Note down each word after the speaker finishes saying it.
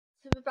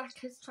to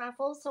Rebecca's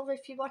Travels, or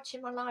if you're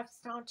watching my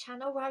lifestyle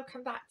channel,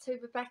 welcome back to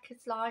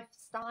Rebecca's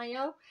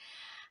Lifestyle.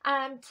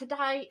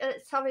 Today,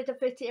 sorry the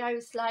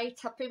video's late.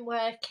 I've been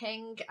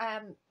working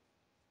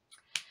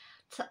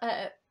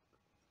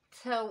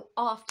till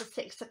after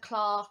 6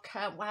 o'clock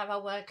where I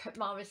work at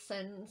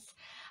Morrison's.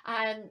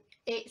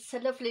 It's a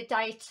lovely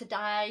day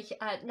today,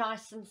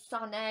 nice and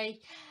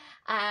sunny.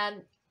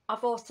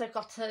 I've also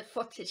got a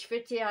footage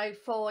video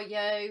for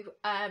you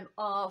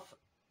of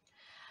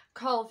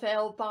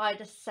Coalville by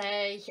the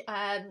sea.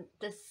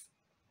 There's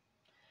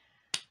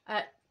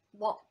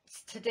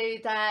what's to do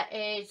there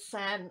is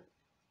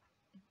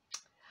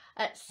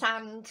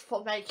sand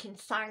for making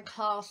sand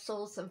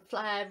castles and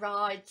flare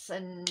rides,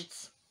 and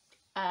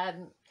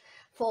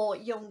for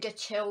younger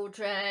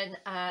children.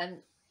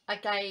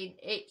 Again,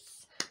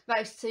 it's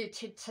most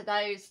suited to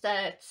those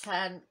that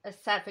are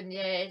 7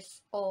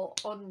 years or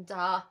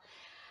under,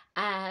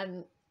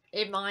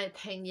 in my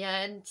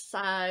opinion.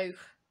 So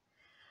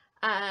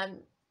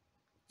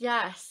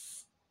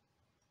yes,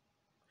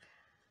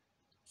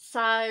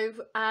 so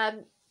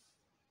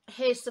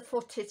here's the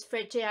footage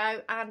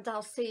video, and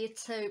I'll see you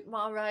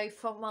tomorrow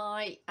for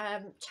my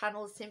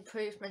channel's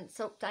improvements,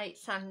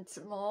 updates and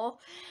more.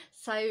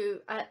 So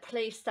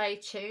please stay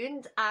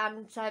tuned,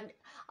 and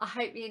I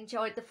hope you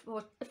enjoyed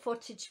the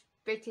footage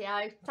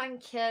video.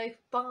 Thank you.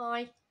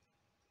 Bye.